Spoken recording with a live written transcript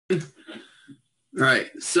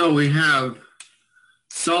Right, so we have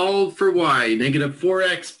solve for y, negative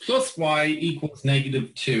 4x plus y equals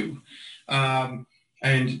negative 2. And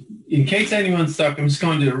in case anyone's stuck, I'm just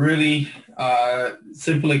going to do a really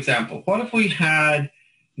simple example. What if we had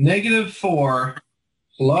negative 4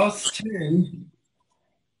 plus 10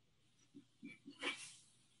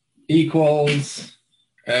 equals,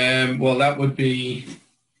 well, that would be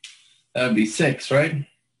 6, right?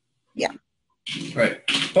 Yeah. Right.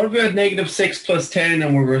 What if we had negative 6 plus 10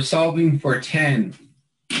 and we were solving for 10?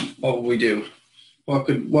 What would we do? What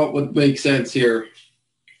would make sense here?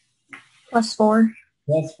 Plus 4.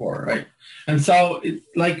 Plus 4, right? And so,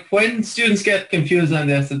 like when students get confused on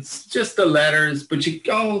this, it's just the letters, but you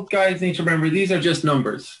all guys need to remember these are just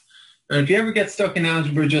numbers. And if you ever get stuck in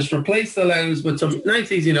algebra, just replace the letters with some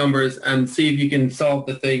nice easy numbers and see if you can solve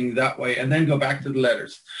the thing that way, and then go back to the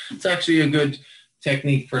letters. It's actually a good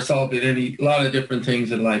technique for solving a lot of different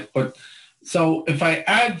things in life. But so if I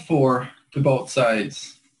add 4 to both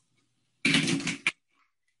sides,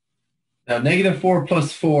 now negative 4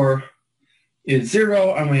 plus 4 is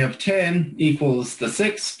 0, and we have 10 equals the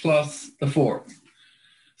 6 plus the 4.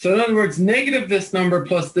 So in other words, negative this number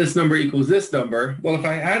plus this number equals this number. Well, if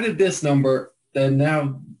I added this number, then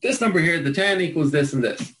now this number here, the 10 equals this and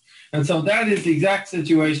this. And so that is the exact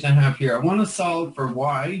situation I have here. I want to solve for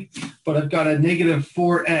y, but I've got a negative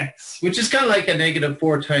 4x, which is kind of like a negative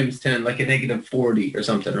 4 times 10, like a negative 40 or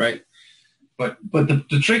something, right? But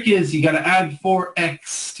the trick is you got to add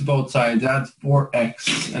 4x to both sides. Adds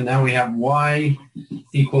 4x. And now we have y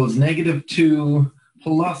equals negative 2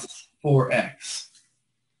 plus 4x.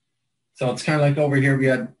 So it's kind of like over here we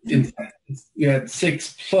had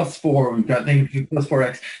 6 plus 4. We've got negative 2 plus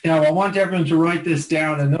 4x. Now I want everyone to write this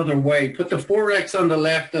down another way. Put the 4x on the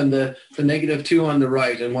left and the negative 2 on the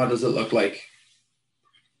right. And what does it look like?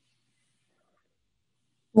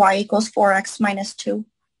 Y equals 4x minus 2.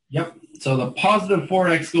 Yep. So the positive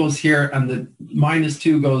 4x goes here and the minus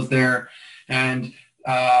 2 goes there. And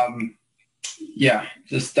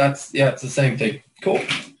it's the same thing. Cool.